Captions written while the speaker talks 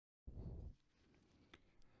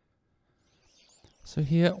So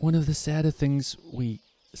here, one of the sadder things we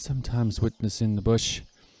sometimes witness in the bush,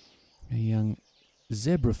 a young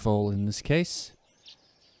zebra foal in this case,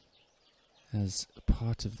 as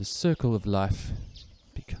part of the circle of life,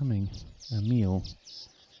 becoming a meal.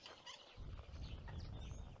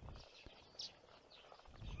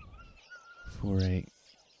 For a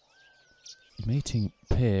mating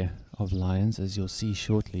pair of lions, as you'll see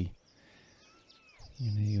shortly.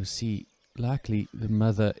 You'll see likely the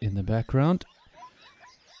mother in the background,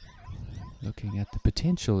 looking at the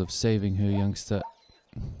potential of saving her youngster,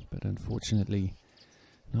 but unfortunately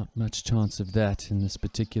not much chance of that in this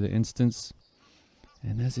particular instance.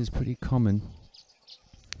 And as is pretty common,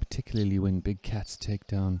 particularly when big cats take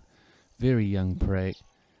down very young prey,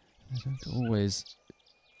 they don't always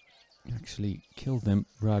actually kill them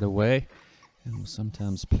right away, and will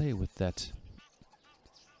sometimes play with that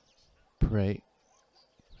prey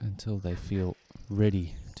until they feel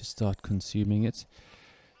ready to start consuming it,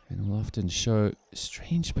 and will often show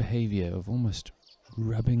strange behavior of almost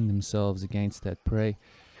rubbing themselves against that prey,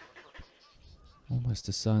 almost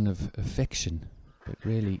a sign of affection, but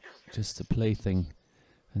really just a plaything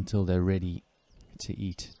until they're ready to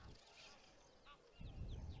eat.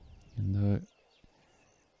 And though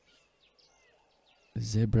the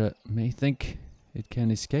zebra may think it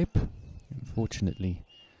can escape, unfortunately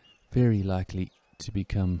very likely to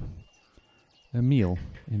become a meal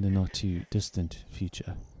in the not too distant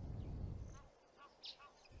future.